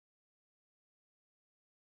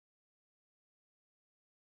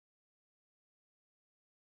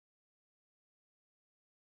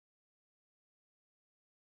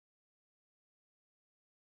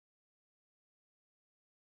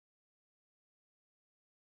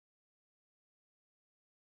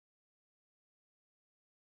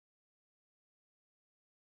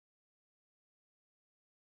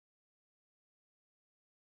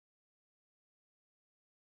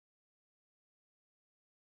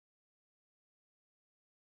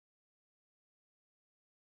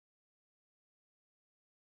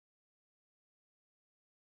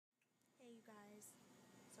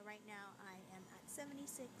right now I am at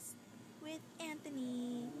 76 with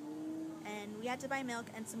Anthony, and we had to buy milk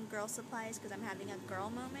and some girl supplies because I'm having a girl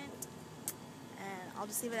moment, and I'll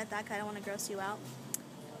just leave it at that because I don't want to gross you out.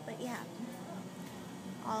 But yeah,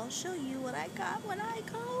 I'll show you what I got when I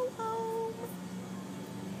go home.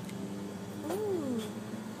 Ooh.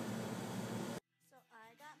 So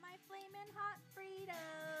I got my flamin' hot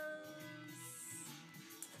Fritos.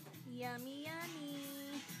 Yummy, yummy.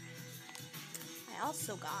 I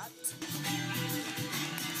also got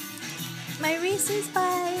my Reese's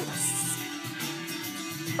Bites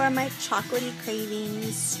for my chocolatey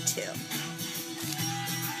cravings too.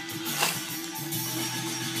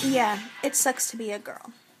 Yeah, it sucks to be a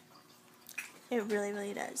girl. It really,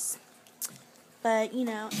 really does. But, you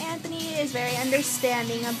know, Anthony is very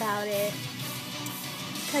understanding about it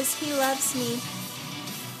because he loves me.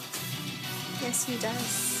 Yes, he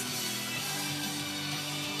does.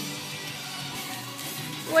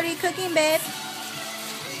 What are you cooking, babe?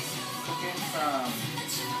 Cooking some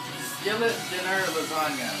skillet dinner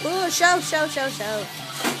lasagna. Ooh, show.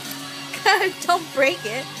 God, don't break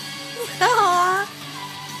it. Aww.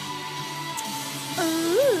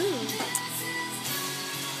 Ooh.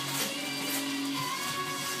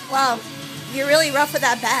 Wow, you're really rough with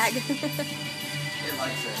that bag. It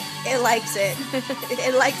likes it. It likes it.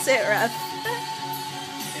 It likes it rough.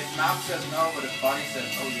 Its mouth says no, but its body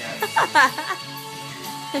says oh yeah.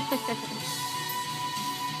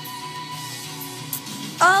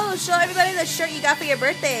 Oh, show everybody the shirt you got for your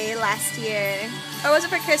birthday last year. Or was it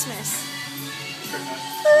for Christmas? Christmas.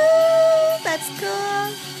 Ooh, that's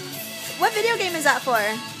cool. What video game is that for?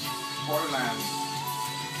 Borderlands.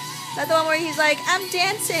 Is that the one where he's like, I'm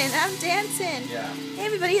dancing. Yeah. Hey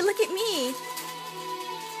everybody, look at me.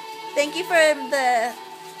 Thank you for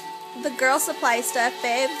the girl supply stuff,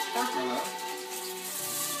 babe. Hello.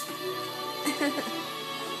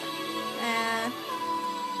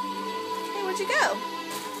 Hey, where'd you go?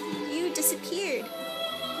 You disappeared.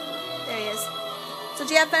 There he is. So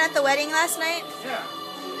did you have fun at the wedding last night? Yeah.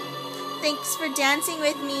 Thanks for dancing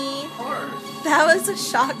with me. Of course. That was a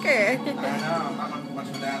shocker. I know. I'm not much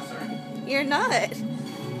of a dancer. You're not.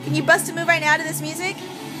 Can you bust a move right now to this music?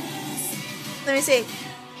 Let me see.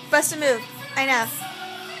 Bust a move. I know.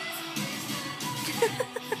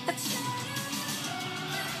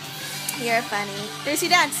 You're funny. Let me see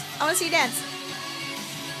you dance. I want to see you dance.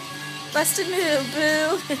 Bust a move,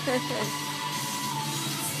 boo.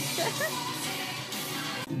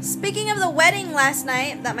 Speaking of the wedding last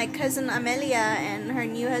night that my cousin Amelia and her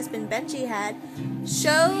new husband Benji had,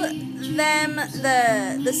 show them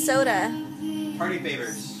the soda. Party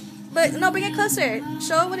favors. But no, bring it closer.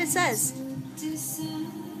 Show what it says.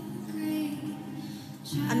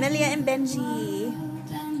 Amelia and Benji.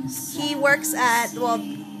 He works at, well,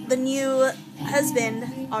 the new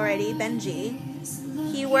husband already, Benji.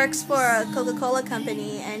 He works for a Coca-Cola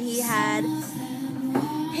company, and he had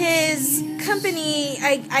his company,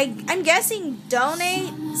 I'm guessing,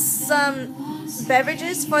 donate some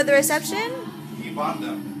beverages for the reception. He bought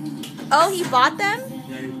them. Oh, he bought them?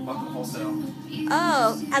 Yeah, he bought the wholesale.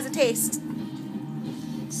 Oh, how's it taste?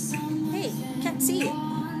 Hey, can't see it.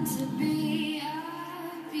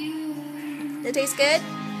 Does it taste good?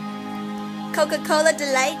 Coca-Cola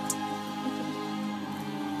Delight.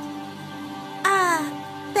 Ah,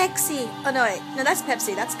 Pepsi. Oh no, wait. No, that's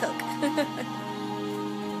Pepsi. That's Coke.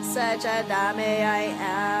 Such a dame I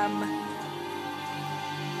am.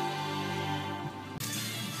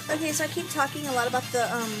 Okay, so I keep talking a lot about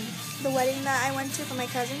the wedding that I went to for my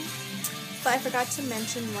cousin, but I forgot to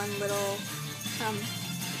mention one little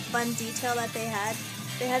fun detail that they had.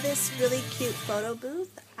 They had this really cute photo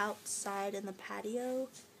booth outside in the patio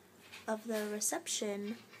of the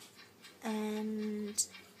reception, and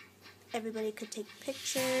everybody could take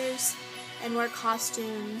pictures and wear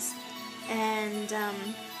costumes, and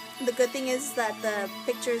the good thing is that the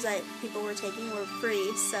pictures that people were taking were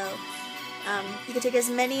free, so you could take as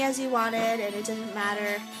many as you wanted, and it didn't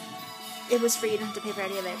matter. It was free, you didn't have to pay for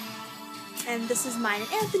any of it. And this is mine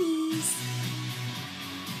and Anthony's.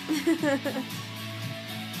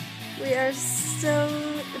 We are so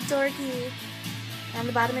dorky. On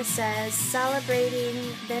the bottom it says,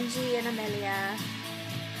 celebrating Benji and Amelia.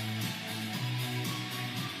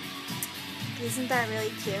 Isn't that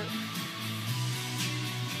really cute?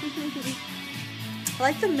 I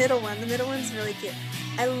like the middle one. The middle one's really cute.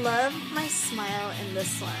 I love my smile in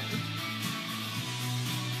this one.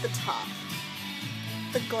 The top.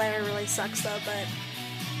 The glare really sucks though, but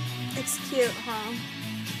it's cute, huh?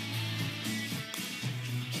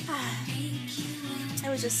 It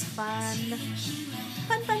was just fun.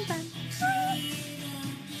 Fun.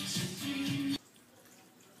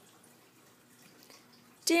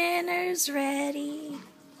 Dinner's ready.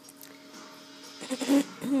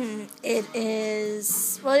 It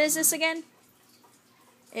is... What is this again?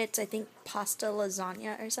 It's, I think, pasta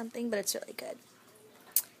lasagna or something, but it's really good.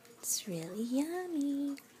 It's really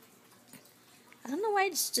yummy. I don't know why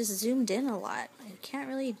it's just zoomed in a lot. I can't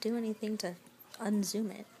really do anything to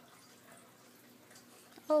unzoom it.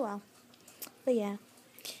 Oh well. But yeah,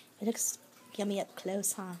 it looks yummy up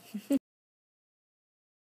close, huh?